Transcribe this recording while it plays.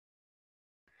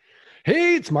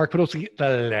Hey, it's Mark Podolsky,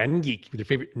 the Land Geek, with your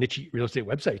favorite niche real estate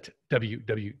website,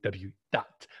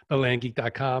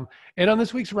 www.thelandgeek.com. And on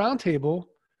this week's roundtable,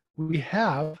 we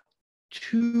have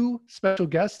two special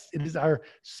guests. It is our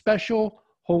special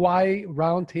Hawaii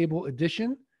roundtable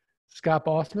edition. Scott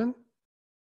Bossman,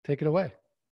 take it away.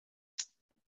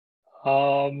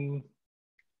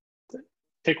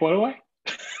 Take what away?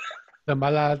 Like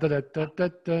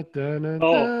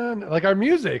our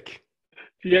music.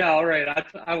 Yeah, all right.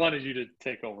 I wanted you to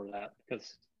take over that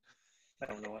because I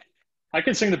don't know what. I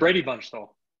can sing the Brady Bunch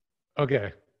though.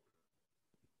 Okay.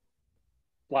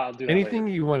 Well, I'll do that Anything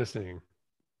later. you want to sing.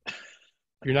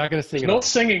 You're not going to sing There's it no all.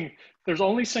 singing. There's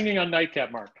only singing on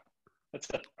Nightcap, Mark. That's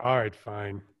it. All right,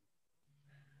 fine.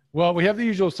 Well, we have the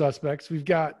usual suspects. We've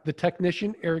got the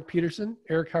technician, Erik Peterson.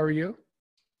 Erik, how are you?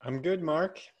 I'm good,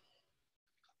 Mark.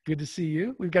 Good to see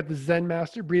you. We've got the Zen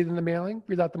master, breathe in the mailing,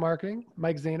 breathe out the marketing,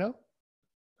 Mike Zaino.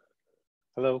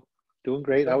 Hello. Doing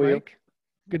great. How are you? Mike,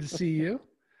 good to see you.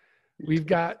 We've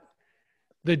got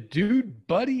the dude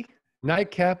buddy,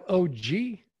 Nightcap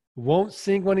OG, won't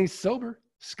sing when he's sober,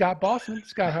 Scott Bossman.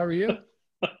 Scott, how are you?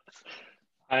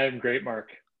 I am great, Mark.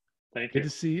 Thank you. Good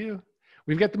to see you.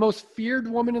 We've got the most feared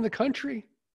woman in the country,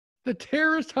 the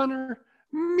terrorist hunter,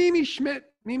 Mimi Schmidt.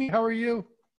 Mimi, how are you?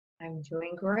 I'm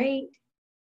doing great.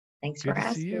 Thanks Good for to see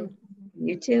asking. you.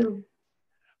 You too.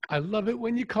 I love it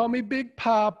when you call me Big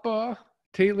Papa.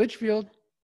 Tate Litchfield.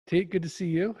 Tate, good to see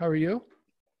you. How are you?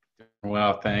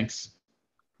 Well, thanks.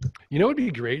 You know what would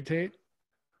be great, Tate?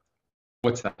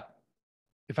 What's that?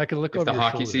 If I could look If over the your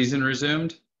hockey shoulder. season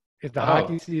resumed? If the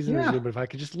hockey Oh, season yeah. resumed, but if I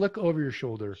could just look over your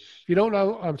shoulder. If you don't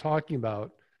know what I'm talking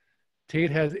about,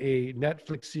 Tate has a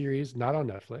Netflix series, not on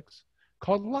Netflix,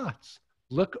 called Lots.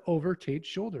 Look over Tate's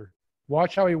shoulder.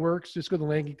 Watch how he works. Just go to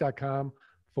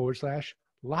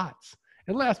landgeek.com/lots.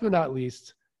 And last but not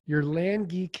least, your Land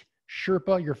Geek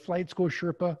Sherpa, your flight school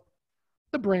Sherpa,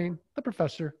 the brain, the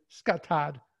professor, Scott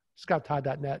Todd,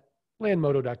 scotttodd.net,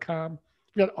 landmoto.com.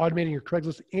 You're not automating your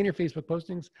Craigslist and your Facebook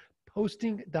postings,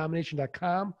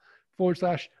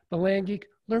 postingdomination.com/the Land Geek.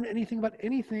 Learn anything about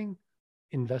anything,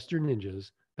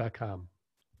 investorninjas.com.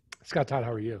 Scott Todd,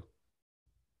 how are you?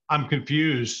 I'm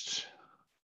confused.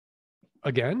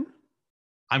 Again?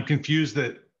 I'm confused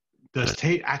that does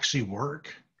Tate actually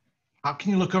work? How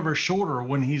can you look over his shoulder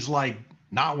when he's like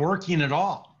not working at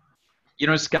all? You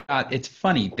know, Scott, it's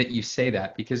funny that you say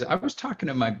that because I was talking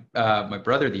to my my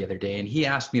brother the other day and he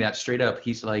asked me that straight up.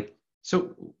 He's like,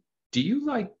 so do you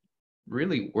like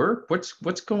really work?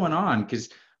 What's going on? Because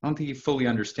I don't think he fully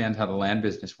understands how the land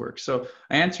business works. So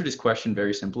I answered his question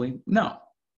very simply. No,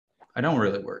 I don't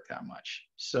really work that much.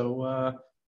 So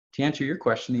to answer your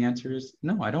question, the answer is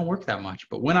no, I don't work that much.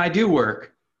 But when I do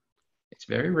work, it's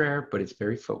very rare, but it's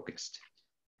very focused.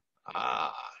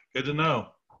 Ah, good to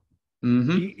know.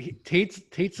 Mm-hmm.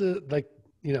 Tate's a, like,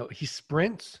 you know, he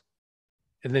sprints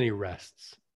and then he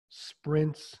rests.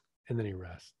 Sprints and then he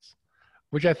rests,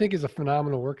 which I think is a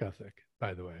phenomenal work ethic,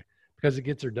 by the way, because it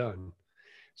gets her done.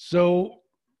 So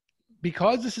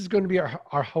because this is going to be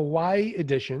our Hawaii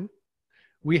edition,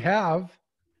 we have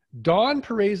Dawn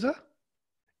Perezer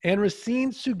and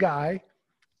Racyne Sugai,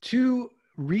 two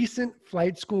recent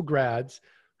flight school grads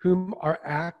whom are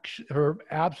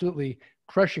absolutely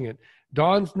crushing it.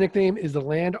 Dawn's nickname is the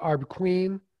Land Arb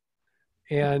Queen,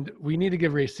 and we need to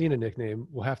give Racyne a nickname.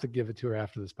 We'll have to give it to her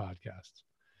after this podcast.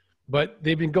 But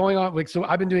they've been going on, like, so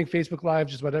I've been doing Facebook Live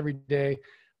just about every day.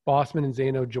 Bossman and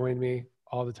Zaino join me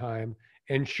all the time.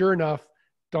 And sure enough,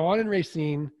 Dawn and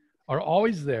Racyne are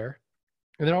always there,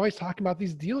 and they're always talking about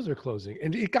these deals they're closing.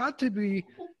 And it got to be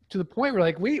to the point where,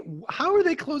 like, wait, how are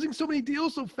they closing so many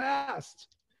deals so fast?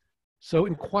 So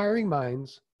inquiring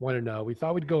minds want to know. We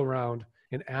thought we'd go around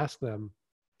and ask them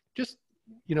just,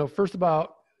 you know, first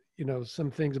about, you know,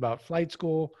 some things about flight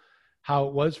school, how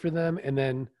it was for them, and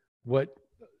then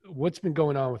what's been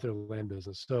going on with their land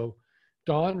business. So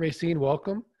Dawn, Racyne,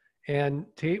 welcome. And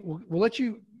Tate, we'll let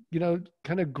you, you know,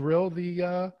 kind of grill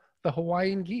the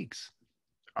Hawaiian geeks.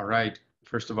 All right.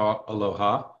 First of all,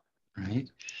 aloha. Right.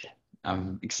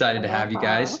 I'm excited to have you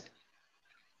guys.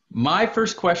 My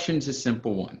first question is a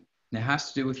simple one. And it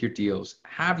has to do with your deals.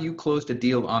 Have you closed a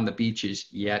deal on the beaches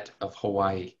yet of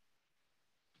Hawaii?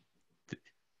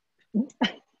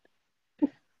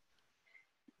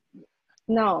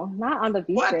 No, not on the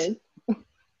beaches.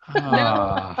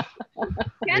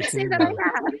 Can't say that I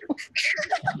have.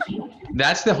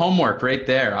 That's the homework right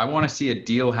there. I want to see a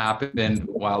deal happen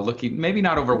while looking, maybe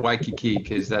not over Waikiki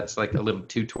because that's like a little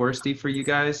too touristy for you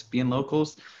guys being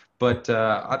locals. But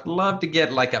I'd love to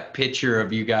get like a picture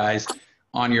of you guys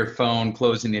on your phone,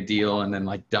 closing a deal, and then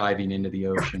like diving into the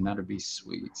ocean. That'd be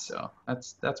sweet. So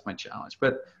that's my challenge.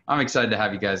 But I'm excited to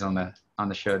have you guys on the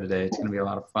show today. It's gonna be a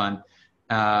lot of fun.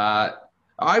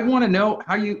 I want to know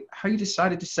how you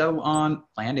decided to settle on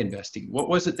land investing. What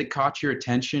was it that caught your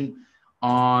attention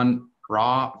on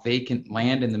raw, vacant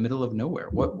land in the middle of nowhere?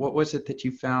 What was it that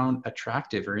you found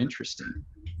attractive or interesting?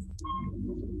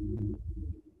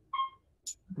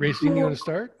 Racyne, you want to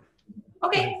start?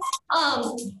 Okay.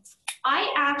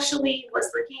 I actually was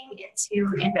looking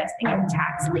into investing in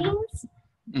tax liens,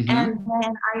 Mhm. and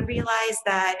then I realized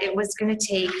that it was going to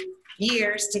take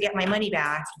years to get my money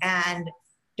back. And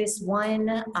this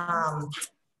one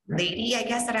lady, I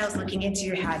guess, that I was looking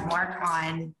into had Mark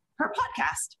on her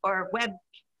podcast or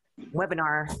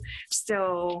webinar.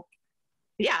 So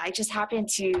yeah, I just happened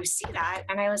to see that,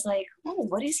 and I was like, oh,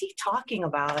 what is he talking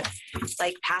about?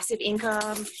 Like passive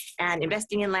income and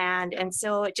investing in land. And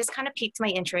so it just kind of piqued my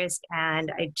interest,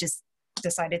 and I just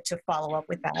decided to follow up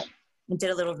with that and did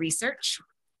a little research.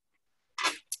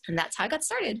 And that's how I got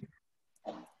started.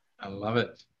 I love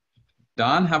it.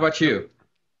 Don, how about you?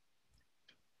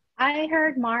 I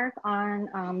heard Mark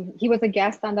on, he was a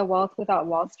guest on the Wealth Without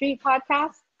Wall Street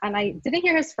podcast. And I didn't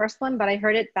hear his first one, but I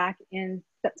heard it back in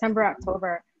September,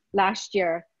 October last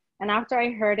year. And after I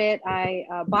heard it, I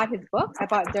bought his book. I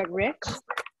bought Dirt Rich.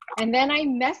 And then I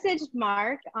messaged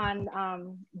Mark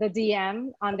on the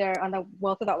DM on the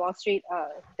Wealth Without Wall Street,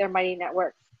 their Mighty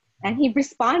Network. And he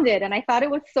responded. And I thought it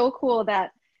was so cool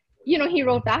that, you know, he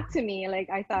wrote back to me.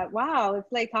 Like, I thought, wow,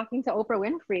 it's like talking to Oprah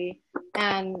Winfrey.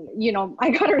 And, you know,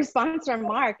 I got a response from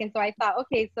Mark. And so I thought,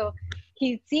 okay, so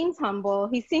he seems humble.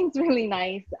 He seems really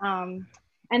nice.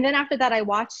 And then after that, I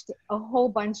watched a whole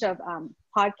bunch of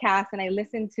podcasts, and I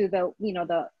listened to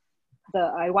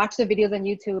I watched the videos on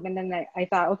YouTube, and then I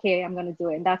thought, okay, I'm going to do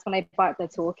it. And that's when I bought the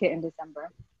toolkit in December.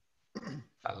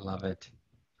 I love it.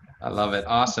 I love it.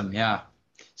 Awesome. Yeah.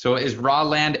 So is raw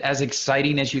land as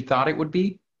exciting as you thought it would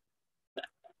be?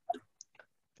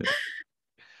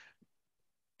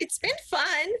 It's been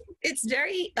fun. It's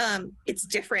very, it's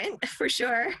different for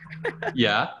sure.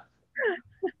 Yeah.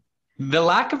 The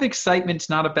lack of excitement's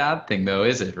not a bad thing though,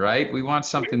 is it? Right? We want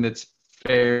something that's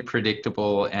very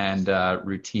predictable and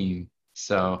routine.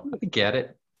 So I get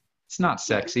it. It's not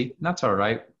sexy. That's all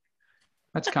right.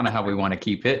 That's kind of how we want to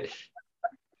keep it.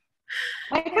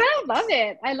 I kind of love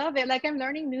it. I love it. Like, I'm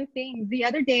learning new things. The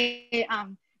other day,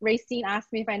 Racyne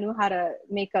asked me if I knew how to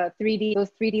make those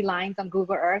 3D lines on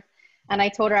Google Earth. And I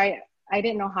told her I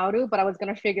didn't know how to, but I was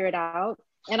going to figure it out.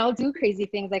 And I'll do crazy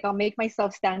things. Like, I'll make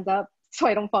myself stand up so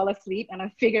I don't fall asleep, and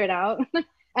I'll figure it out.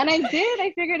 And I did.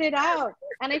 I figured it out.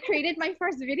 And I created my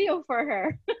first video for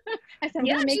her. I said, I'm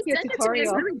going to make you a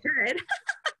tutorial. It's really good.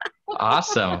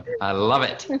 Awesome. I love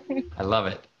it. I love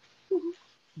it.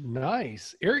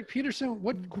 Nice. Erik Peterson,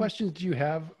 what questions do you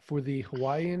have for the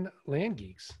Hawaiian Land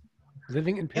Geeks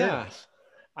living in Paris?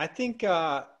 I think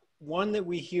one that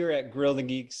we hear at Grill the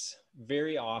Geeks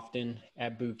very often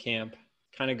at boot camp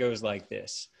kind of goes like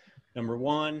this. Number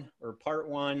one, or part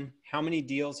one, how many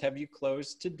deals have you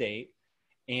closed to date?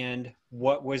 And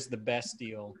what was the best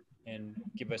deal? And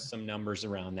give us some numbers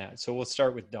around that. So we'll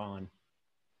start with Dawn.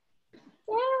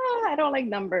 I don't like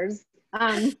numbers.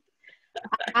 I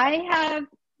have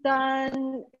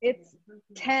done, it's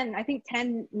 10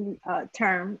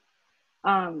 term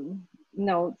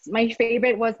notes. My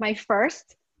favorite was my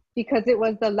first, because it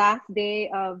was the last day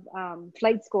of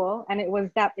flight school, and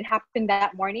it happened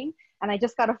that morning, and I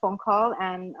just got a phone call,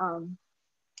 and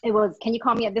it was, can you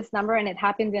call me at this number? And it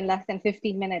happened in less than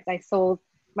 15 minutes. I sold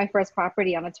my first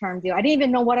property on a term deal. I didn't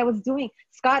even know what I was doing.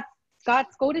 Scott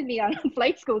scolded me on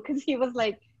flight school because he was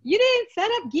like, you didn't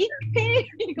set up Geek Pay?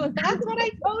 He goes, that's what I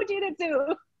told you to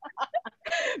do.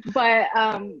 But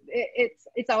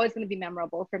it's always going to be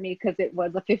memorable for me because it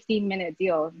was a 15-minute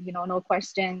deal, you know, no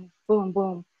question, boom,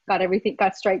 boom,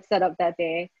 got strike set up that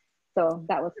day. So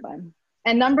that was fun.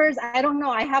 And numbers, I don't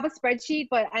know. I have a spreadsheet,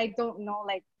 but I don't know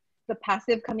like the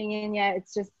passive coming in yet.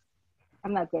 It's just,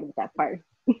 I'm not good with that part.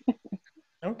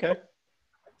 Okay.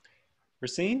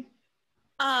 Racyne?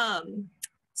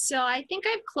 So I think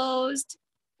I've closed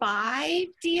 5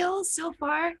 deals so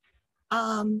far.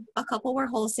 A couple were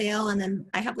wholesale, and then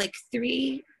I have like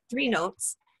three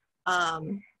notes.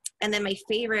 And then my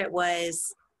favorite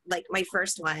was like my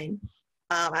first one.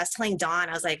 I was telling Dawn,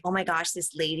 I was like, oh my gosh,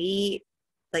 this lady,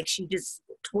 like she just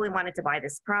totally wanted to buy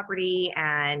this property,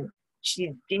 and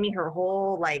she gave me her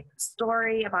whole like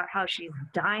story about how she's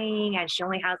dying and she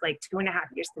only has like 2.5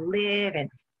 years to live and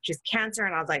she's cancer.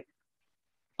 And I was like,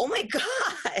 oh my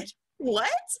God, what?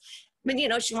 But you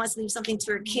know, she wants to leave something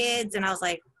to her kids. And I was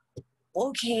like,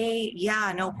 okay,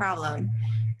 yeah, no problem.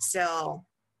 So,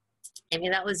 I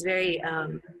mean, that was very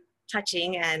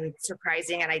touching and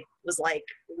surprising. And I was like,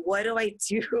 what do I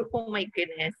do? Oh my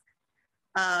goodness.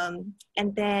 And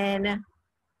then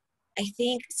I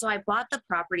think, so I bought the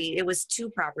property. It was 2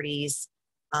 properties.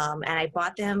 And I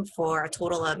bought them for a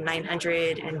total of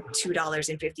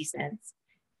 $902.50.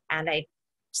 And I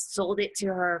sold it to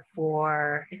her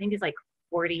for, I think it's like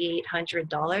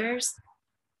 $4,800.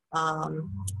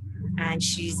 And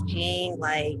she's paying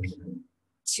like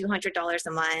 $200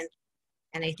 a month.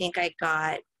 And I think I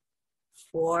got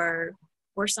four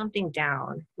something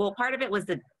down. Well, part of it was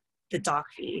the dock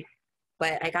fee,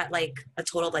 but I got like a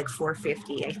total of like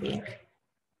 $450, I think.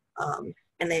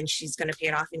 And then she's going to pay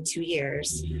it off in 2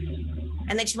 years.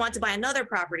 And then she wanted to buy another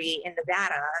property in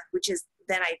Nevada, which is,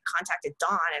 then I contacted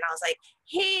Dawn and I was like,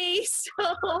 hey, so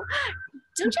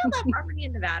don't you have that property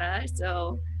in Nevada?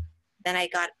 So then I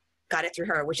got it through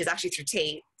her, which is actually through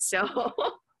Tate. So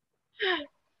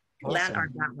land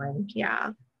art that one.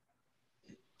 Yeah.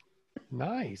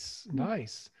 Nice.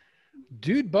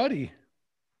 Dude buddy,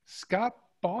 Scott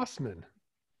Bossman,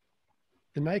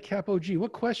 the Nightcap OG.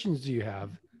 What questions do you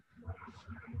have?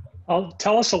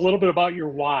 Tell us a little bit about your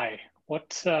why.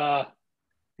 What,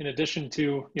 in addition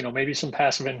to, maybe some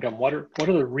passive income, what are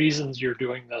the reasons you're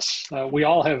doing this? We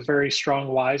all have very strong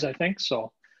whys, I think.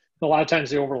 So a lot of times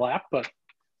they overlap, but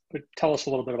tell us a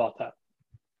little bit about that.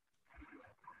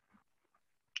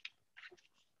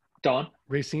 Dawn?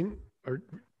 Racyne, or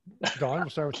Dawn, we'll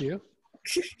start with you.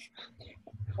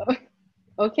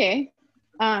 Okay.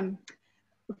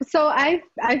 So I've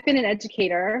been an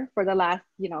educator for the last,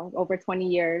 over 20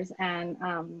 years. And,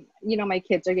 my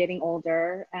kids are getting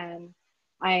older. And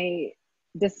I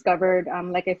discovered,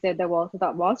 like I said, the Wealth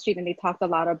Without Wall Street, and they talked a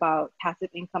lot about passive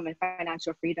income and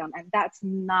financial freedom. And that's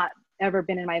not ever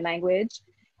been in my language.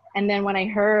 And then when I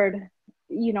heard,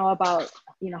 about,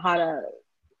 how to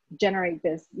generate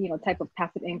this, type of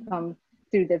passive income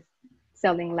through this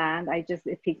selling land,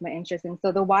 it piqued my interest. And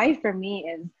so the why for me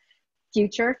is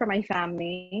future for my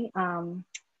family. And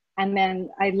then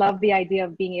I love the idea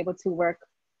of being able to work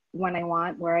when I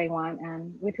want, where I want,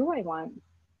 and with who I want,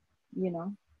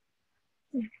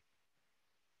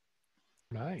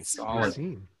 Nice.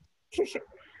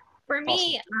 For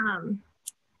me,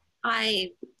 I'm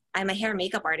a hair and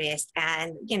makeup artist,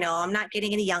 and I'm not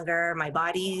getting any younger. My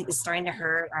body is starting to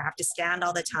hurt. I have to stand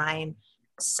all the time.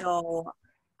 So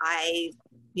I,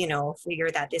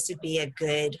 figured that this would be a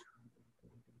good,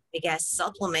 I guess,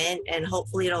 supplement, and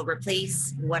hopefully it'll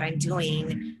replace what I'm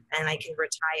doing and I can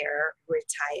retire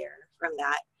from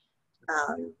that.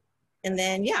 And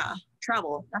then,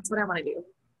 travel. That's what I want to do.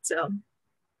 So.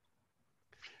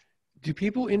 Do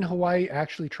people in Hawaii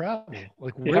actually travel?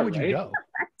 Like, where would you go?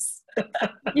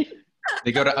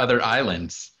 They go to other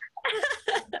islands.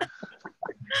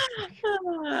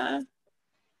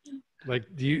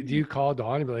 Like, do you call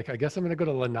Dawn and be like, I guess I'm going to go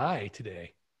to Lanai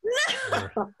today?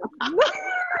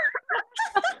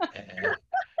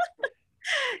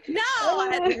 No.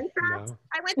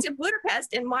 I went to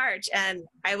Budapest in March, and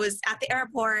I was at the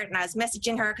airport and I was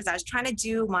messaging her because I was trying to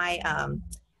do my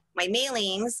my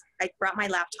mailings. I brought my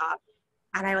laptop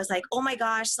and I was like, oh my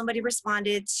gosh, somebody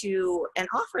responded to an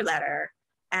offer letter,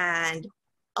 and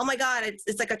oh my God,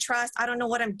 it's like a trust. I don't know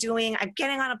what I'm doing. I'm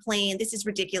getting on a plane. This is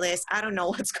ridiculous. I don't know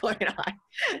what's going on.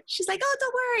 She's like, oh,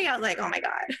 don't worry. I was like, oh my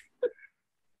God.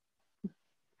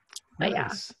 But yeah.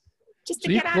 Nice. Just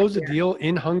So you closed a deal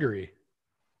in Hungary,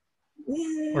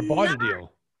 or bought a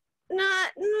deal?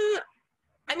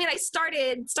 I mean, I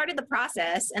started the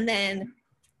process, and then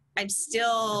I'm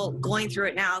still going through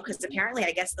it now because apparently,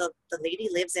 I guess the lady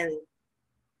lives in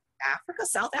Africa,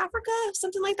 South Africa,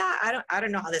 something like that. I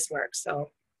don't know how this works, so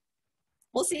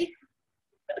we'll see.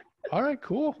 All right,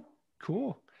 cool.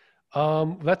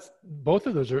 That's both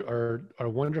of those are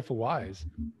wonderful whys.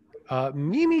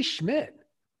 Mimi Schmidt,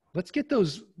 let's get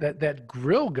that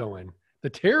grill going. The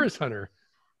Terrace Hunter.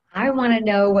 I want to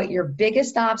know what your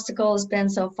biggest obstacle has been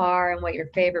so far and what your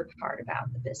favorite part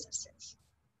about the business is.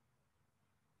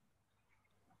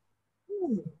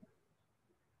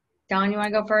 Dawn, you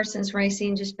want to go first since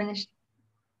Racyne just finished?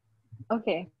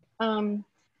 Okay.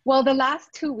 Well, the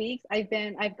last 2 weeks I've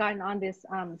gotten on this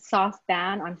sauce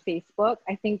ban on Facebook.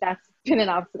 I think that's been an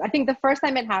obstacle. I think the first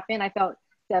time it happened, I felt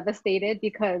devastated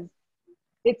because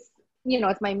it's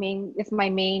my main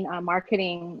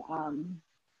marketing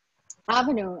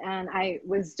avenue, and I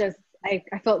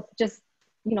felt just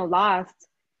lost.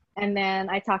 And then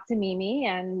I talked to Mimi,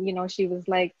 and she was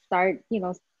like, start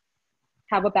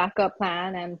have a backup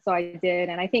plan. And so I did,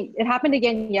 and I think it happened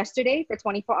again yesterday for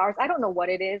 24 hours. I don't know what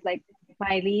it is. Like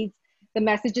my leads, the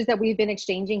messages that we've been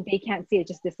exchanging, they can't see it,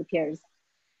 just disappears.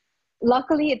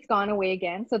 luckily it's gone away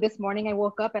again. So this morning I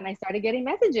woke up and I started getting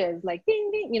messages like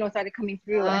ding, ding, started coming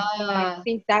through. And so I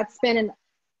think that's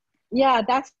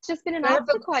just been an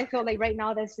obstacle. I feel like right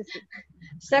now that's just.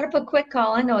 Set up a quick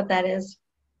call. I know what that is.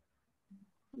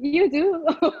 You do.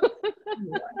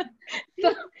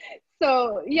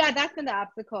 So yeah, that's been the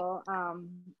obstacle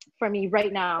for me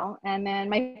right now. And then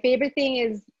my favorite thing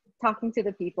is talking to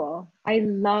the people. I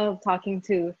love talking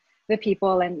to the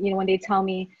people, and when they tell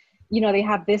me, they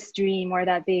have this dream or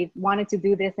that they wanted to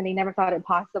do this and they never thought it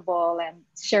possible, and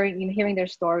sharing, hearing their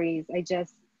stories. I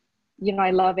just, I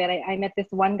love it. I met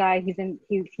this one guy. He's a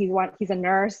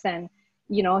nurse, and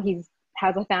he's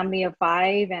has a family of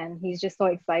 5, and he's just so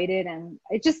excited. And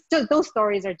it just those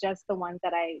stories are just the ones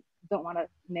that I don't want to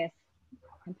miss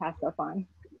and pass up on.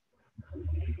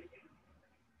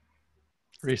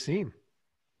 Racyne.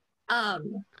 So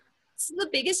the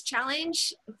biggest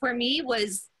challenge for me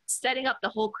was setting up the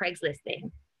whole Craigslist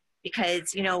thing,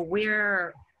 because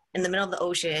we're in the middle of the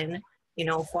ocean,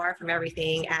 far from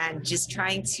everything, and just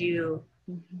trying to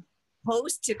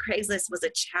post to Craigslist was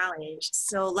a challenge.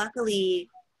 So luckily,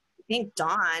 I think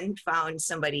Dawn found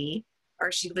somebody,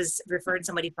 or she was referred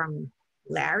somebody from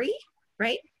Larry,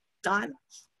 right? Dawn.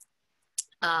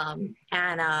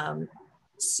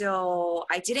 So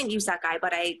I didn't use that guy,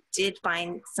 but I did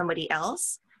find somebody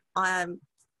else on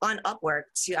Upwork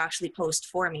to actually post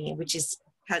for me, which has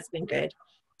been good.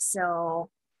 So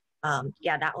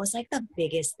yeah, that was like the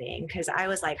biggest thing, because I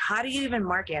was like, how do you even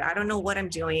market? I don't know what I'm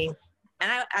doing.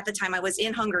 And at the time I was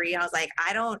in Hungary. I was like,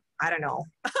 I don't know.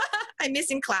 I'm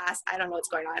missing class. I don't know what's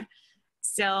going on.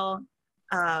 So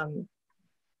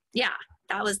yeah,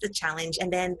 that was the challenge.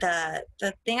 And then the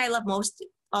thing I love most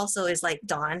also is like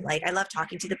Dawn. Like, I love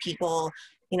talking to the people,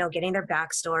 getting their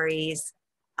backstories.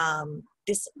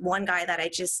 This one guy that I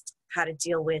just had to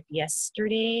deal with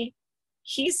yesterday,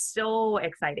 he's so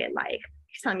excited. Like,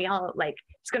 he's telling me all like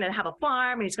he's going to have a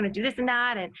farm and he's going to do this and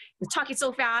that. And he's talking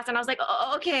so fast. And I was like,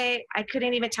 oh, okay. I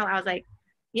couldn't even tell. I was like,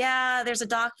 yeah, there's a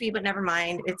doc fee, but never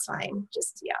mind. It's fine.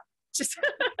 Just.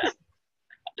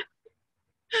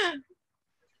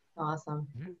 Awesome.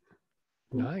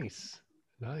 Nice.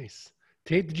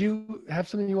 Tate, did you have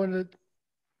something you wanted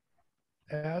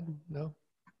to add? No.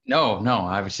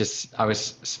 I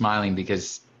was smiling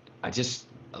because I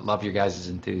love your guys'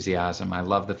 enthusiasm. I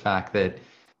love the fact that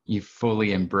you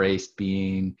fully embraced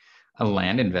being a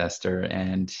land investor,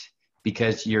 and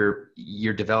because you're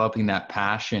developing that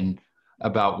passion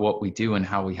about what we do and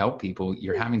how we help people,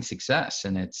 you're having success.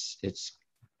 And it's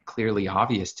clearly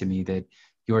obvious to me that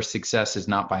your success is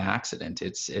not by accident.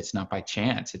 It's not by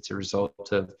chance. It's a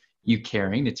result of you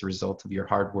caring. It's a result of your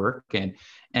hard work, and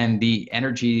the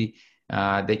energy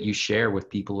that you share with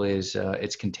people is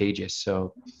it's contagious.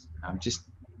 So I'm just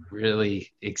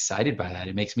really excited by that.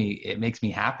 It makes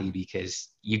me happy because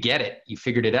you get it. You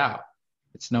figured it out.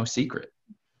 It's no secret.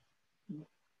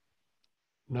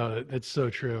 No, it's so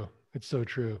true. It's so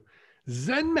true.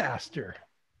 Zen Master,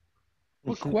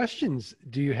 what questions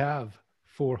do you have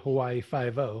for Hawaii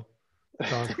 5-0,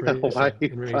 Don Perezer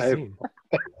and Racyne?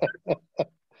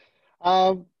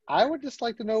 I would just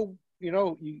like to know,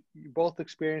 you're both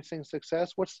experiencing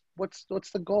success. What's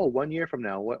the goal 1 year from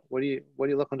now? What are you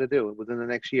looking to do within the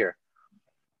next year?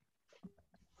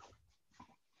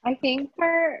 I think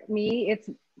for me, it's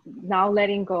now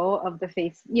letting go of the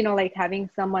face, like having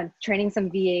someone training some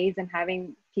VAs and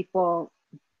having people,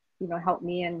 help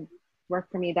me and work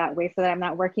for me that way, so that I'm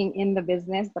not working in the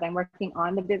business, but I'm working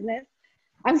on the business.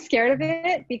 I'm scared of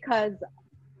it because,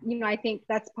 I think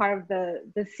that's part of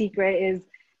the secret is,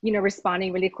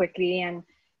 responding really quickly. And,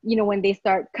 when they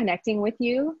start connecting with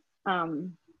you, who's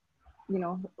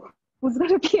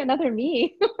going to be another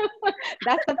me?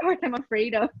 That's the part I'm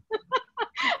afraid of.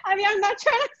 I mean, I'm not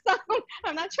trying to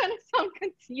sound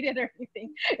conceited or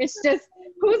anything. It's just,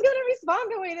 who's going to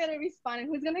respond the way that I respond, and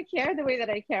who's going to care the way that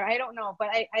I care? I don't know, but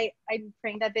I'm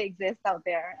praying that they exist out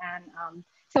there. And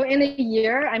so in a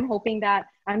year, I'm hoping that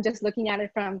I'm just looking at it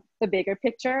from the bigger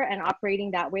picture and operating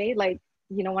that way. Like,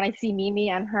 when I see Mimi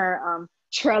and her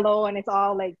Trello, and it's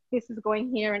all like, this is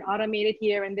going here and automated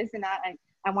here and this and that,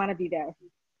 I want to be there.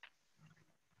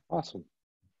 Awesome.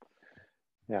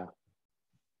 Yeah.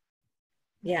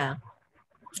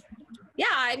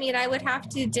 I mean, I would have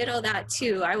to ditto that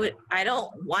too. I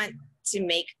don't want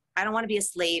to be a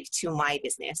slave to my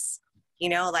business.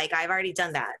 Like, I've already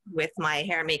done that with my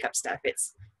hair and makeup stuff.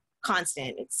 It's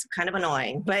constant. It's kind of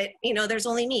annoying, but there's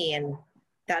only me, and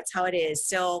that's how it is.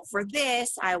 So for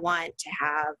this, I want to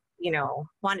have,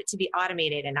 want it to be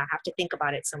automated and not have to think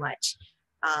about it so much.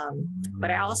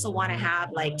 But I also want to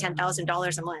have like $10,000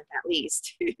 a month at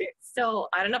least. So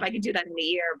I don't know if I could do that in a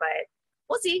year, but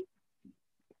we'll see.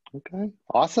 Okay,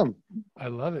 awesome. I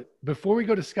love it. Before we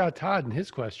go to Scott Todd and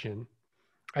his question,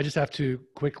 I just have to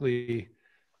quickly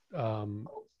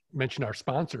mention our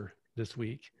sponsor this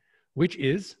week, which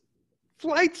is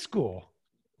Flight School.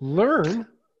 Learn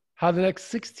how the next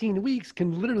 16 weeks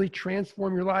can literally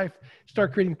transform your life.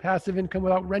 Start creating passive income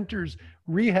without renters,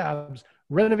 rehabs,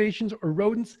 renovations, or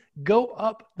rodents. Go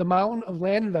up the mountain of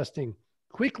land investing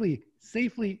quickly,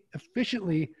 safely,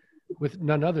 efficiently with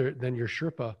none other than your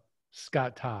Sherpa,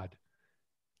 Scott Todd.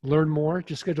 Learn more,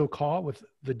 just schedule a call with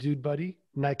the Dude Buddy,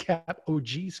 Nightcap OG,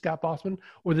 Scott Bossman,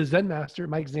 or the Zen Master,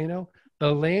 Mike Zaino,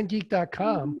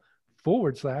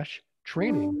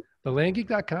 thelandgeek.com/training.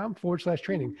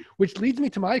 Thelandgeek.com/training, which leads me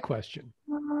to my question.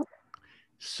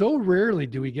 So rarely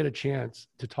do we get a chance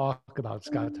to talk about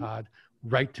Scott Todd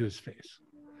right to his face.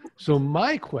 So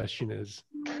my question is,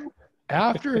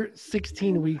 after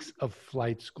 16 weeks of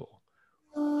flight school,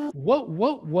 what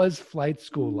was flight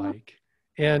school like?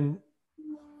 And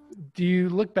do you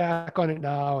look back on it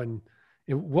now and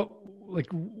what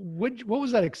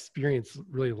was that experience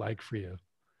really like for you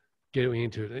getting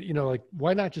into it? You know, like,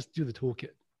 why not just do the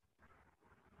toolkit?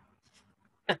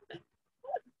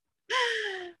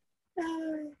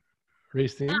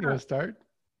 Racyne, you want to start?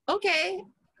 Okay.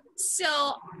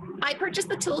 So I purchased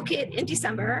the toolkit in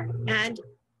December, and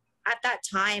at that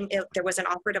time, there was an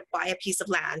offer to buy a piece of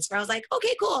land. So I was like,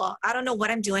 okay, cool. I don't know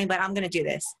what I'm doing, but I'm going to do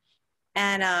this.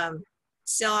 And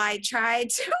so I tried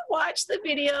to watch the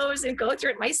videos and go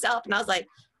through it myself. And I was like,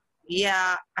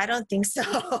 yeah, I don't think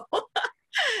so.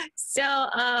 So,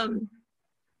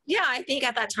 yeah, I think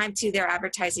at that time too, they're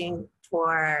advertising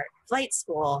for flight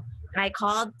school. And I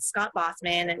called Scott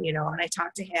Bossman and, and I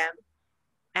talked to him,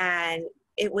 and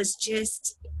it was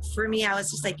just, for me, I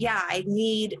was just like, yeah, I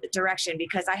need direction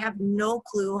because I have no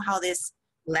clue how this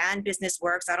land business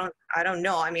works. I don't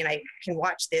know. I mean, I can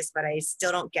watch this, but I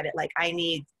still don't get it. Like, I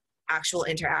need actual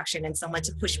interaction and someone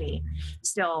to push me.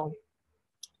 So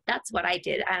that's what I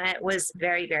did. And it was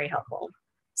very, very helpful.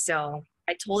 So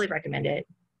I totally recommend it.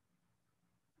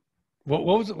 What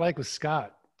was it like with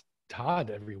Scott Todd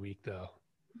every week though?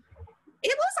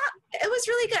 It was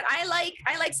really good. I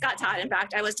like Scott Todd. In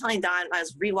fact, I was telling Don, I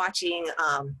was rewatching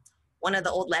one of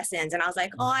the old lessons, and I was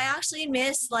like, oh, I actually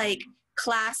miss like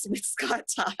class with Scott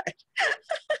Todd.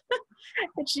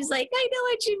 And she's like, I know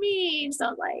what you mean. So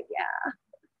I'm like, yeah.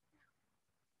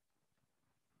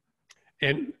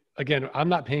 And again, I'm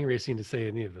not paying Racyne to say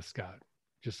any of this, Scott,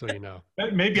 just so you know.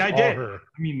 Maybe I did. Her.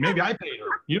 I mean, maybe I paid her.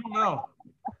 You don't know.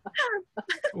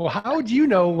 Well, how do you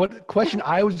know what question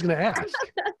I was going to ask?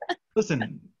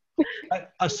 Listen,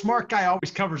 a smart guy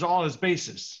always covers all his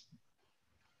bases.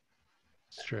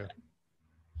 It's true.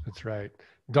 That's right.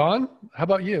 Dawn, how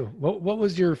about you? What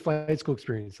was your flight school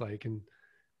experience like? And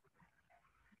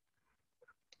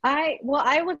I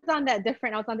was on that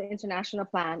different. I was on the international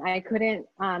plan. I couldn't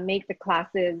make the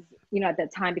classes, at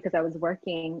that time because I was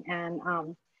working, and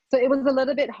so it was a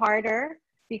little bit harder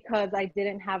because I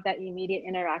didn't have that immediate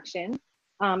interaction,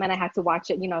 and I had to watch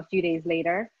it, a few days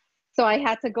later. So I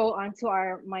had to go onto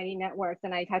our Mighty Networks,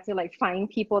 and I had to like find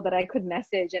people that I could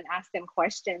message and ask them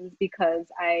questions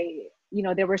because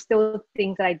there were still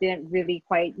things that I didn't really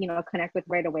quite, connect with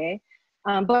right away.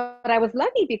 But I was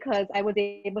lucky because I was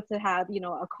able to have,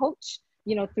 a coach,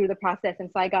 through the process.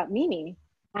 And so I got Mimi.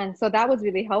 And so that was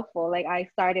really helpful. Like, I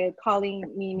started calling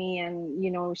Mimi, and,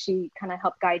 she kind of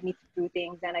helped guide me through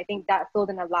things. And I think that filled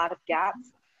in a lot of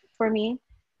gaps for me.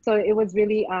 So it was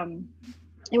really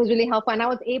helpful. And I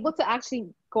was able to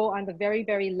actually go on the very,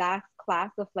 very last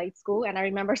class of flight school. And I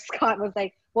remember Scott was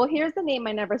like, well, here's the name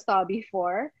I never saw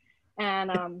before.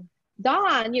 And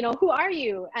Don, who are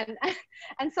you?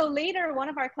 And so later, one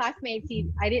of our classmates,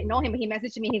 I didn't know him, but he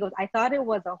messaged me. He goes, I thought it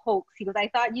was a hoax. He goes, I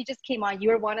thought you just came on. You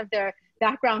were one of their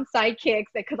background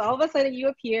sidekicks, because all of a sudden you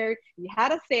appeared, you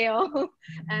had a sale,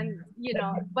 and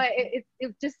but it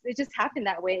just happened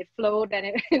that way. It flowed,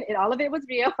 and it all of it was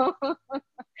real.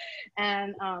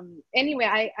 And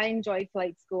anyway, I enjoyed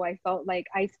flight school. I felt like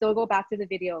I still go back to the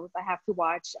videos I have to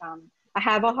watch. I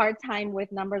have a hard time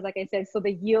with numbers, like I said. So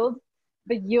the yield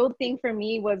thing for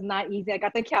me was not easy. I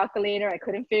got the calculator. I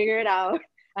couldn't figure it out.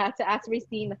 I had to ask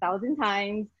Racyne 1,000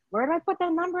 times, where do I put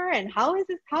that number? And how does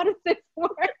this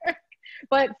work?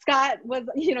 But Scott was,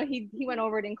 he went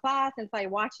over it in class. And so I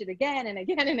watched it again and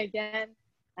again and again.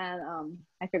 And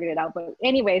I figured it out. But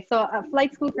anyway, so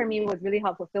flight school for me was really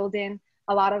helpful. Filled in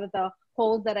a lot of the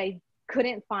holes that I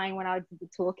couldn't find when I did the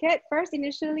toolkit first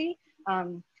initially.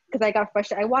 Because I got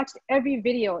frustrated. I watched every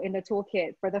video in the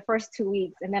toolkit for the first 2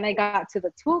 weeks, and then I got to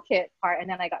the toolkit part, and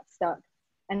then I got stuck.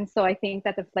 And so I think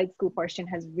that the flight school portion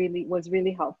was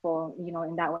really helpful,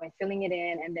 in that way, filling it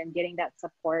in and then getting that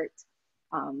support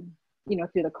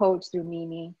through the coach, through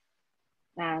Mimi,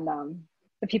 and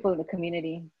the people in the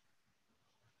community.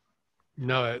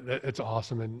 No, it's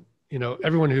awesome. And,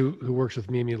 everyone who works with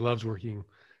Mimi loves working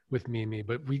with Mimi,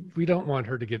 but we don't want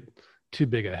her to get too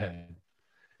big ahead.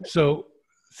 So,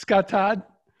 Scott, Todd,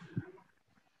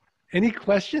 any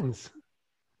questions?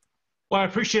 Well, I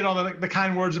appreciate all the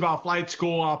kind words about flight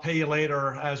school. I'll pay you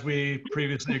later, as we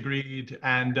previously agreed.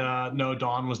 And no,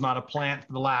 Dawn was not a plant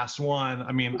for the last one.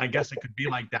 I mean, I guess it could be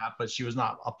like that, but she was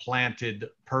not a planted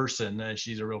person.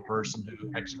 She's a real person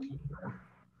who executed.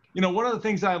 One of the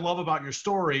things that I love about your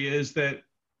story is that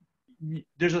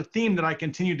there's a theme that I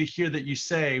continue to hear that you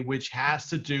say, which has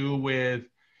to do with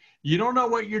you don't know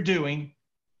what you're doing.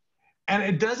 And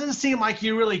it doesn't seem like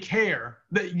you really care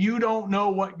that you don't know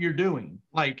what you're doing.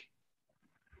 Like,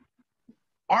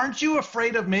 aren't you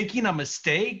afraid of making a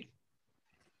mistake?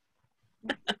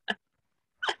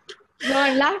 No,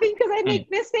 I'm laughing because I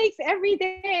make mistakes every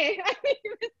day.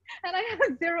 And I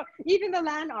have zero, even the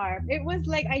land arm. It was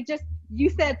like, you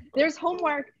said, there's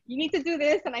homework, you need to do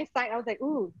this. And I was like,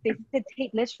 ooh, they said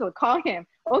Tate Litchfield, call him.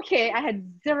 Okay, I had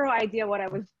zero idea what I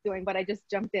was doing, but I just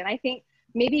jumped in. I think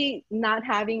maybe not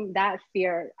having that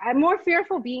fear. I'm more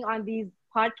fearful being on these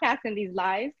podcasts and these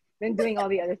lives than doing all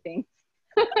the other things.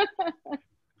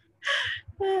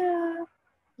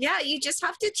 Yeah, you just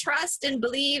have to trust and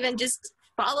believe and just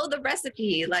follow the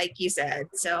recipe, like you said.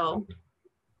 So,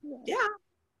 yeah.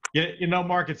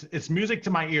 Mark, it's music to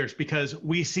my ears because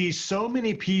we see so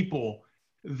many people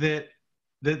that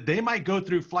they might go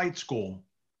through flight school,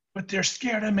 but they're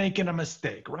scared of making a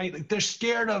mistake, right? Like they're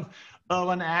scared of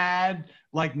an ad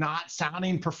like not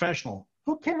sounding professional.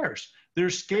 Who cares? They're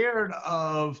scared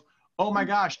of, oh my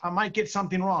gosh, I might get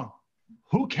something wrong.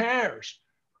 Who cares?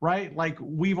 Right? Like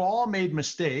we've all made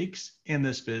mistakes in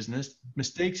this business.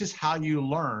 Mistakes is how you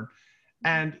learn.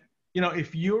 And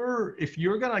if you're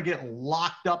going to get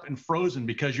locked up and frozen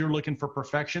because you're looking for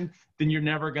perfection, then you're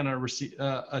never going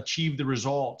to achieve the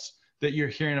results that you're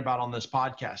hearing about on this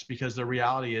podcast, because the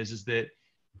reality is that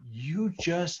you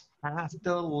just have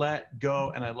to let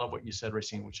go. And I love what you said,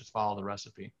 Racyne, which is follow the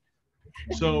recipe.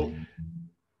 So,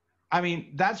 I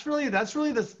mean, that's really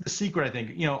the secret, I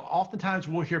think. Oftentimes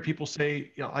we'll hear people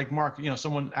say, like Mark,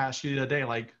 someone asked you the other day,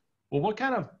 like, well, what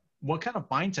kind of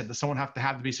mindset does someone have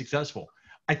to be successful?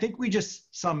 I think we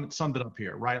just summed it up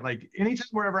here, right? Like anytime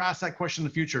we're ever asked that question in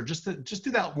the future, just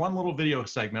do that one little video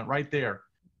segment right there.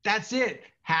 That's it.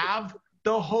 Have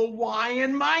the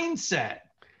Hawaiian mindset.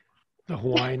 The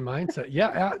Hawaiian mindset.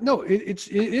 Yeah, no, it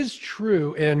is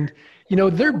true. And,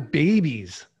 they're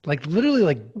babies, like literally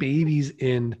like babies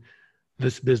in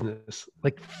this business.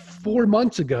 Like 4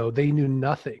 months ago, they knew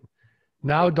nothing.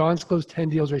 Now Dawn's closed 10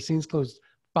 deals, Racyne's closed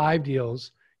 5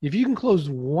 deals. If you can close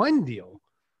one deal,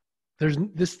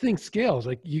 this thing scales.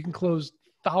 Like you can close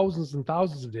thousands and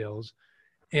thousands of deals.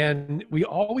 And we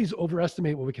always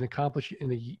overestimate what we can accomplish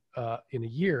in a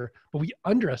year, but we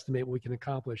underestimate what we can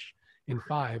accomplish in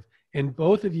 5. And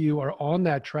both of you are on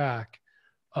that track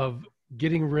of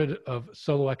getting rid of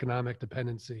solo economic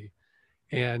dependency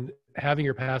and having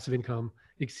your passive income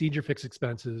exceed your fixed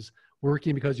expenses,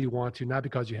 working because you want to, not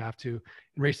because you have to.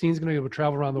 And Racyne's going to be able to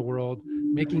travel around the world,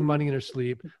 making money in her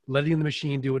sleep, letting the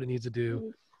machine do what it needs to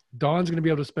do. Dawn's going to be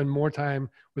able to spend more time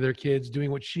with her kids doing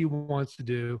what she wants to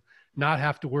do, not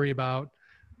have to worry about,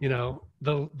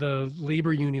 the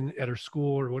labor union at her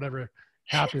school or whatever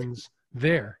happens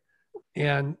there.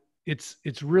 And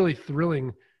it's really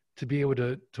thrilling to be able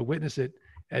to witness it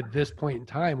at this point in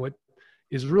time. What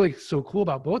is really so cool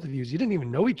about both of you is you didn't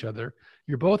even know each other.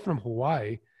 You're both from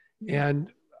Hawaii. And,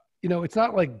 it's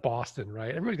not like Boston,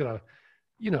 right? Everybody's got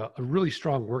a really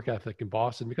strong work ethic in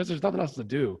Boston because there's nothing else to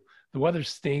do. The weather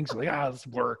stinks. Like, let's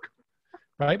work,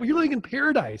 right? But you're living in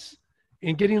paradise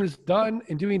and getting this done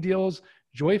and doing deals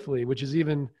joyfully, which is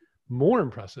even more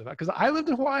impressive. Because I lived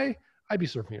in Hawaii, I'd be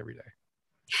surfing every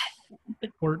day.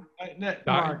 Or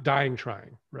dying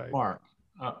trying, right? Mark,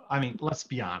 I mean, let's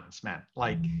be honest, man.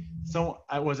 Like,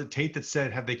 was it Tate that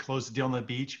said, have they closed the deal on the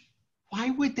beach?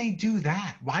 Why would they do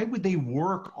that? Why would they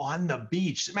work on the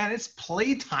beach? Man, it's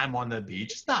playtime on the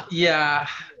beach. It's not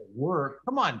work.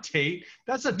 Come on, Tate.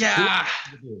 That's a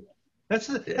That's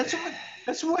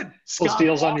what Scott those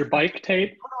deals on your bike,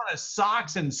 Tate. Put on his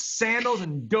socks and sandals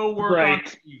and go work on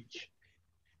the beach.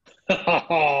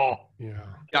 Yeah.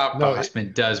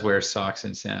 Bossman does wear socks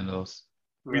and sandals.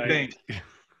 We think.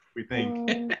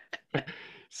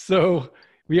 So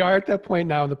we are at that point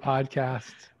now in the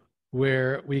podcast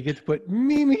where we get to put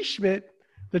Mimi Schmidt,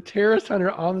 the terrorist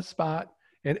hunter, on the spot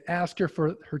and ask her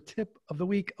for her tip of the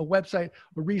week, a website,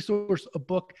 a resource, a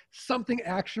book, something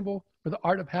actionable where the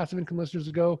art of passive income listeners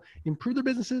to go improve their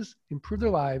businesses, improve their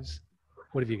lives.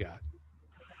 What have you got?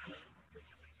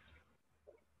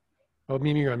 Oh,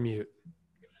 Mimi, you're on mute.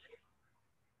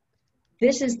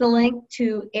 This is the link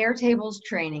to Airtable's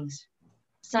trainings.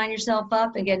 Sign yourself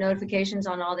up and get notifications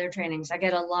on all their trainings. I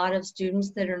get a lot of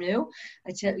students that are new.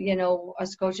 I tell, you know,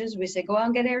 us coaches, we say, go out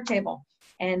and get Airtable.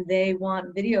 And they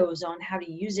want videos on how to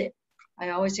use it. I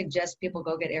always suggest people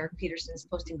go get Erik Peterson's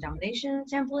posting domination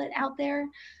template out there.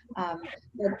 But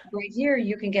right here,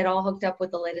 you can get all hooked up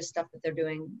with the latest stuff that they're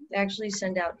doing. They actually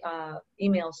send out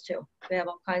emails too. They have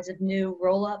all kinds of new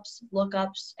roll-ups,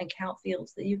 lookups, and count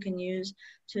fields that you can use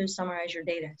to summarize your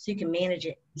data so you can manage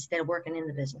it instead of working in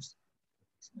the business.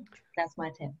 So that's my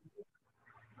tip.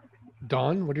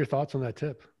 Dawn, what are your thoughts on that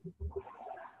tip?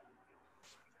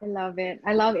 I love it.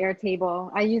 I love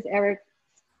Airtable. I use Erik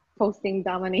posting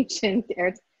domination.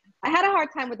 I had a hard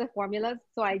time with the formulas,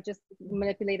 so I just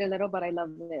manipulate a little, but I love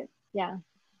it. Yeah.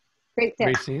 Great tip.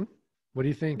 Racyne, what do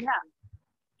you think? Yeah.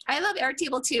 I love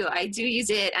Airtable too. I do use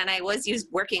it, and I was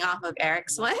working off of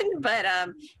Erik's one, but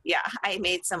yeah, I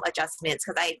made some adjustments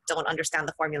because I don't understand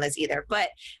the formulas either. But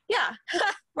yeah,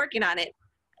 working on it.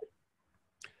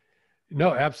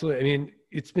 No, absolutely. I mean,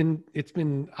 it's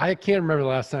been, I can't remember the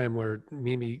last time where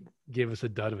Mimi gave us a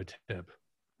dud of a tip.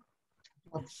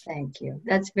 Well, thank you.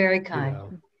 That's very kind. You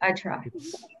know, I try.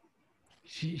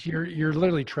 You're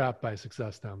literally trapped by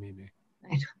success now, Mimi.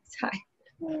 I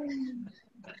know.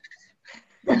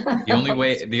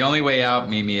 The only way out,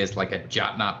 Mimi, is like a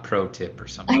Jot Not Pro tip or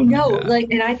something. I know,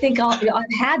 and I think I've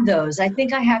had those. I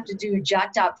think I have to do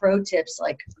Jot.pro tips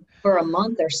like for a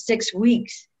month or 6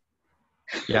 weeks.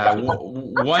 Yeah,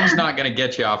 one's not going to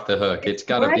get you off the hook. It's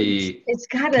got to be. It's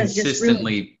got to consistently. Just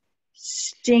really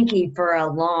stinky for a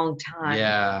long time.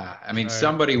 Yeah, I mean,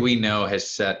 somebody we know has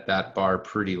set that bar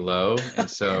pretty low, and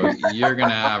so you're going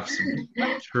to have some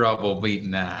trouble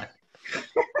beating that.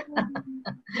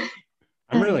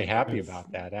 I'm really happy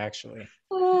about that, actually.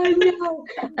 Oh,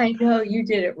 I know you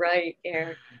did it right,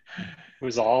 Erik. It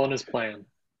was all in his plan.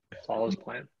 It's all his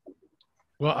plan.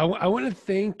 Well, I want to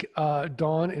thank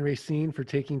Dawn and Racyne for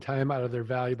taking time out of their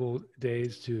valuable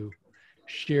days to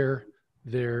share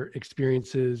their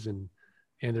experiences and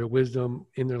their wisdom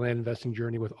in their land investing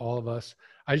journey with all of us.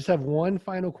 I just have one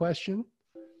final question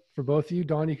for both of you.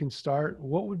 Dawn, you can start.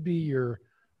 What would be your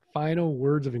final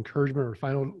words of encouragement or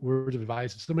final words of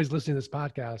advice if somebody's listening to this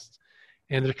podcast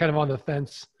and they're kind of on the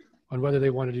fence on whether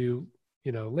they want to do,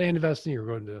 you know, land investing or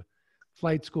going to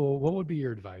flight school? What would be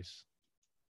your advice?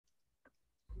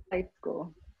 Flight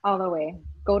school, all the way.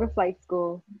 Go to flight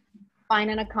school.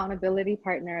 Find an accountability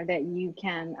partner that you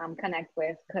can connect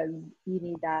with, because you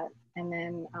need that. And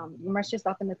then immerse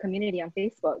yourself in the community on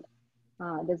Facebook.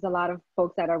 There's a lot of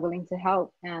folks that are willing to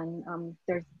help, and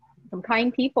there's some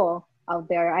kind people out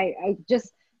there. I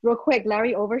just, real quick,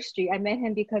 Larry Overstreet, I met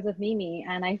him because of Mimi,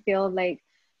 and I feel like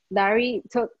Larry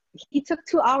took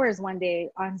 2 hours one day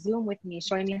on Zoom with me,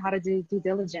 showing me how to do due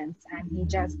diligence. And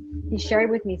he shared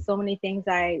with me so many things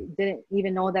I didn't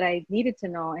even know that I needed to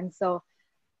know. And so,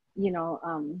 you know,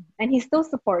 and he still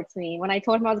supports me. When I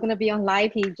told him I was going to be on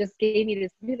live, he just gave me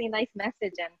this really nice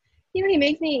message. And, you know, he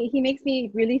makes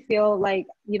me really feel like,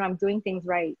 you know, I'm doing things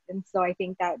right. And so I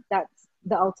think that's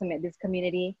the ultimate, this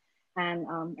community and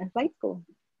flight school.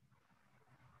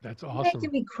 That's You're awesome.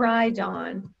 making me cry,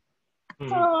 Dawn.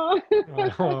 Oh.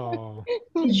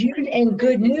 And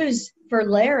good news for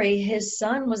Larry, his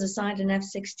son was assigned an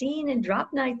F-16 in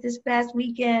drop night this past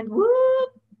weekend. Woo!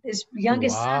 His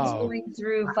youngest son's going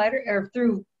through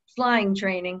through flying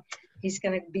training. He's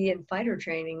going to be in fighter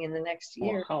training in the next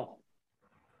year. Wow.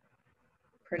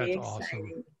 Pretty That's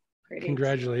exciting. Awesome.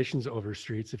 Congratulations,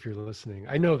 Overstreets, if you're listening.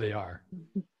 I know they are.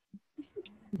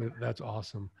 But that's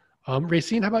awesome.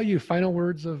 Racyne, how about you? Final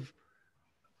words of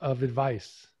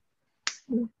advice.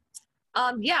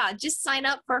 Yeah, just sign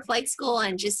up for flight school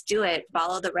and just do it.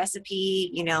 Follow the recipe,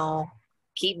 you know,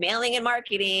 keep mailing and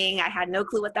marketing. I had no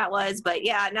clue what that was, but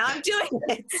yeah, now I'm doing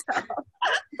it.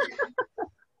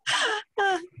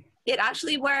 So. It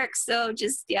actually works. So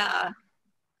just, yeah,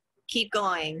 keep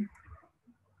going.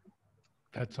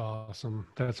 That's awesome.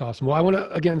 That's awesome. Well, I want to,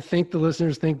 again, thank the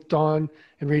listeners, thank Dawn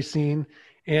and Racyne.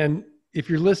 And if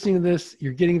you're listening to this,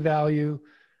 you're getting value.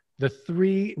 The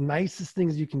 3 nicest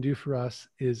things you can do for us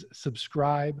is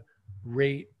subscribe,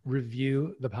 rate,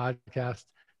 review the podcast.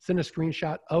 Send a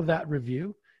screenshot of that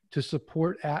review to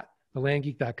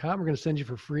support@thelandgeek.com. We're going to send you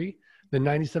for free the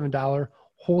 $97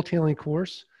 wholetailing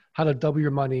course, how to double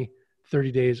your money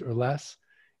 30 days or less.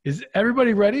 Is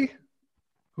everybody ready?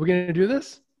 We're going to do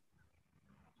this.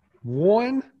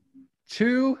 1,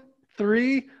 2,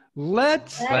 3.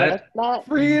 Let Let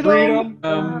freedom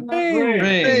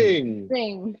Ring.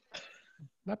 ring.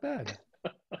 Not bad.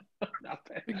 Not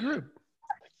bad. Big group.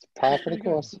 Par for the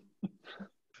course.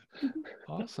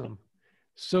 Awesome.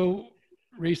 So,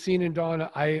 Racyne and Dawn,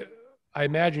 I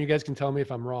imagine you guys can tell me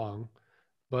if I'm wrong,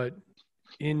 but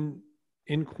in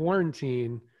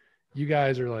quarantine, you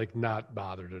guys are like not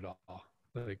bothered at all,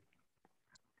 like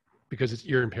because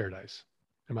you're in paradise.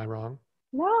 Am I wrong?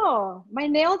 No, my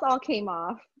nails all came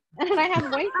off, and I have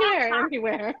white hair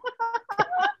everywhere.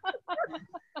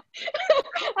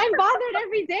 I'm bothered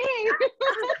every day.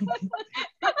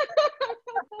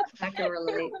 I can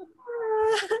relate.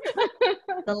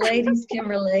 The ladies can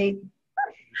relate.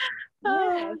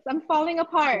 Yes, I'm falling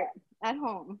apart at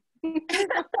home.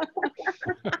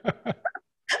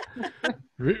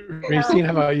 Racyne,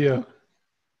 how about you?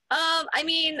 I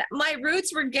mean, my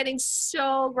roots were getting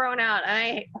so grown out, and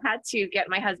I had to get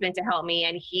my husband to help me,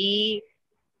 and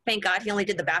thank God he only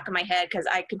did the back of my head because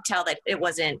I could tell that it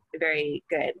wasn't very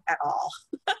good at all.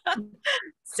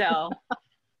 So,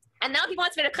 and now he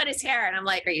wants me to cut his hair, and I'm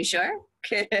like, are you sure?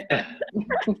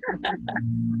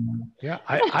 Yeah,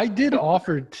 I did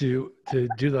offer to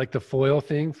do like the foil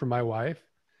thing for my wife,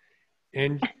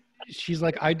 and she's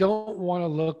like, I don't want to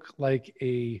look like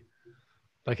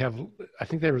I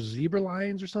think there were zebra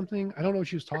lines or something. I don't know what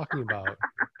she was talking about.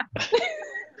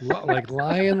 Like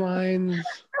lion lines.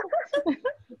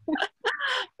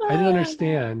 I didn't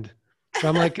understand. So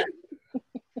I'm like,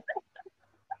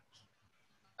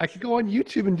 I could go on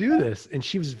YouTube and do this. And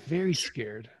she was very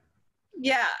scared.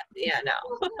 Yeah, no.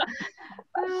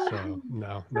 So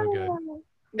no good.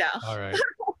 No. All right.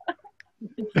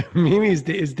 Mimi,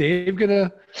 is Dave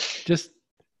gonna just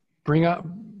bring up?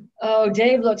 Oh,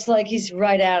 Dave looks like he's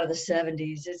right out of the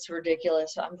 70s. It's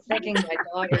ridiculous. I'm thinking my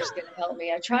daughter's going to help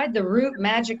me. I tried the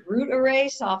magic root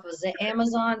erase off of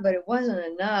Amazon, but it wasn't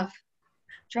enough.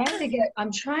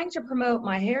 I'm trying to promote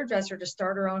my hairdresser to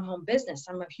start her own home business.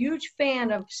 I'm a huge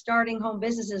fan of starting home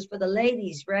businesses for the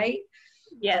ladies, right?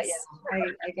 Yes. Yeah,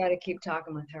 I got to keep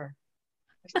talking with her.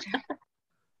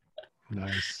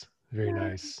 Nice. Very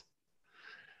nice.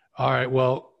 All right.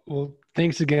 Well,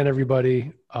 thanks again,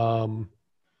 everybody.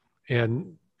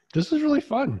 And this is really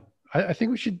fun. I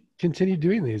think we should continue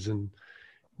doing these and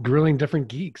grilling different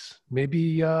geeks.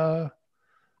 Maybe, I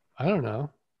don't know.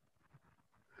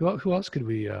 Who else could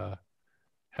we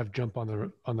have jump on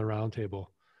the round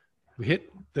table? We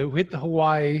hit the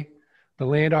Hawaii, the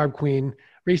land arm queen.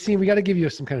 Racyne, we got to give you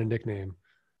some kind of nickname.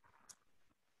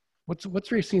 What's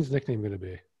Racyne's nickname going to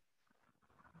be?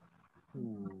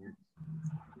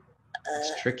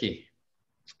 It's tricky.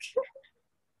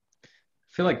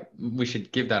 I feel like we should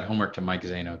give that homework to Mike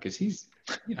Zaino because he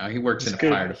works in the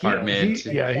fire department.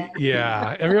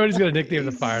 Yeah. Everybody's got a nickname in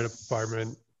the fire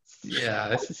department.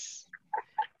 Yeah,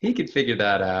 he could figure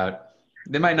that out.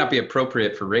 They might not be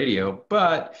appropriate for radio,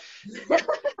 but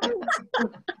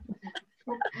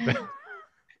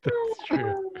that's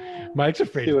true. Mike's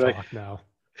afraid to talk now.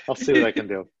 I'll see what I can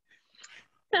do.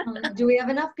 Do we have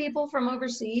enough people from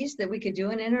overseas that we could do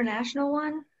an international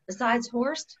one besides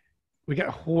Horst? We got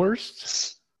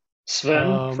Horst.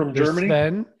 Sven from Germany.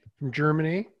 Sven from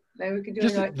Germany. Maybe we could do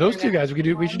just those two guys.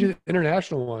 We should do the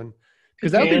international one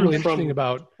because that would be really interesting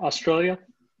about Australia.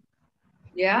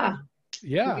 Yeah.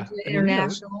 Yeah.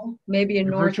 International, maybe in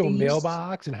Northeast. Virtual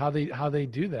mailbox and how they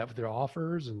do that with their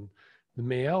offers and the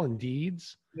mail and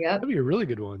deeds. Yeah. That'd be a really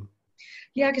good one.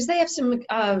 Yeah, because they have some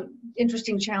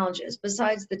interesting challenges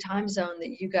besides the time zone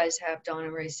that you guys have, Dawn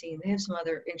and Racyne. They have some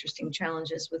other interesting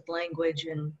challenges with language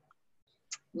and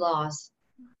laws.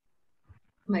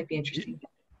 Might be interesting.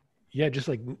 Yeah, just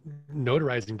like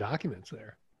notarizing documents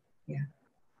there. Yeah,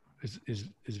 is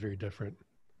very different.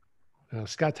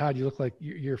 Scott Todd, you look like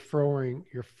you're furrowing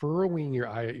your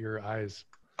eyes.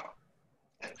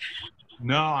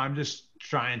 No, I'm just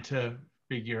trying to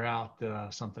figure out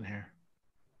something here.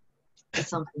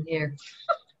 Something here.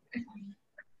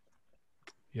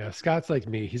 Yeah, Scott's like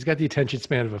me. He's got the attention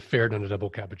span of a ferret on a double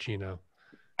cappuccino.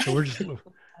 So we're just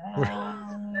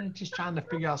just trying to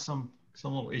figure out some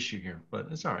little issue here, but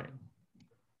it's all right.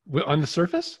 On the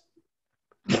surface?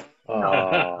 Good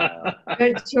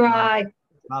try.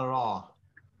 Not at all.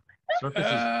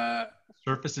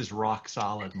 Surface is rock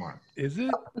solid, Mark. Is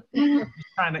it? I'm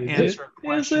trying to answer a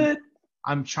question. Is it?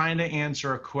 I'm trying to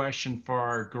answer a question for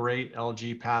our great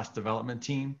LG Pass development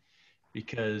team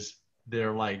because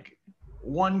they're like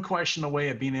one question away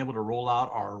of being able to roll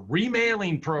out our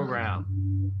remailing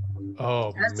program.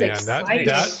 Oh, that's man, exciting.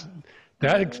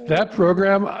 that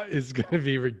program is going to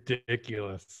be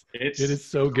ridiculous. It is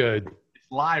so good.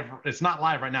 live. It's not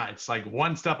live right now. It's like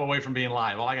one step away from being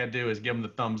live. All I got to do is give them the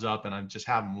thumbs up, and I just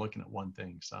have them looking at one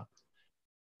thing. So.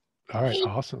 All right,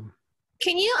 awesome.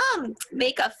 Can you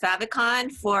make a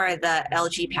favicon for the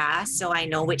LG Pass so I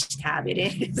know which tab it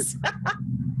is?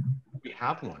 We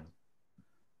have one.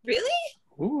 Really?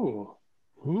 Ooh.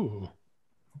 Ooh.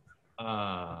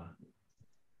 Why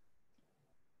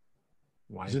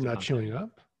Is it not showing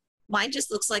up? Mine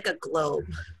just looks like a globe.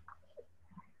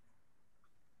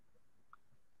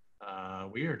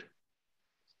 Weird.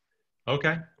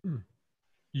 Okay.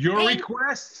 Your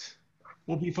request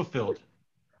will be fulfilled.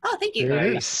 Oh, thank you.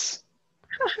 Nice.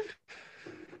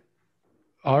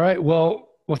 All right. Well,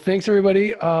 thanks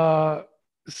everybody.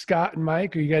 Scott and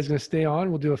Mike, are you guys going to stay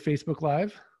on? We'll do a Facebook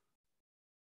Live.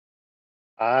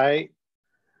 I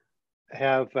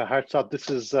have a hard stop. This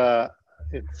is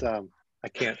it's I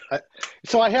can't.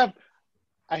 So I have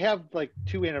like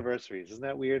 2 anniversaries. Isn't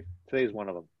that weird? Today's one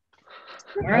of them.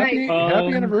 All right.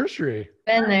 Happy anniversary.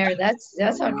 Been there. That's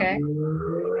okay.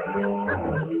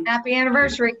 Happy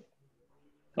anniversary.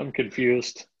 I'm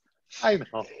confused. I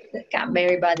know. They got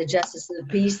married by the justice of the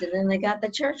peace, and then they got the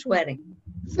church wedding.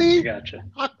 See, I gotcha.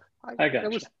 I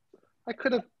gotcha. I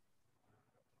could have.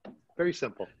 Very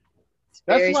simple. It's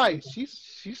That's very why simple.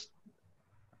 she's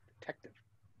detective.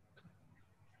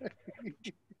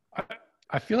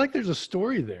 I feel like there's a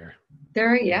story there.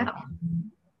 There, yeah.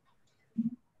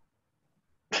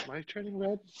 Am I turning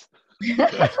red?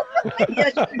 Yes,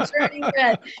 you're turning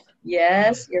red.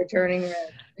 Yes, you're turning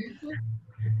red.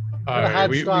 All right,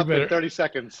 we stop better. in 30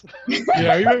 seconds.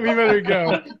 Yeah, we better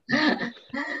go.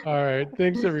 All right,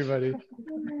 thanks everybody.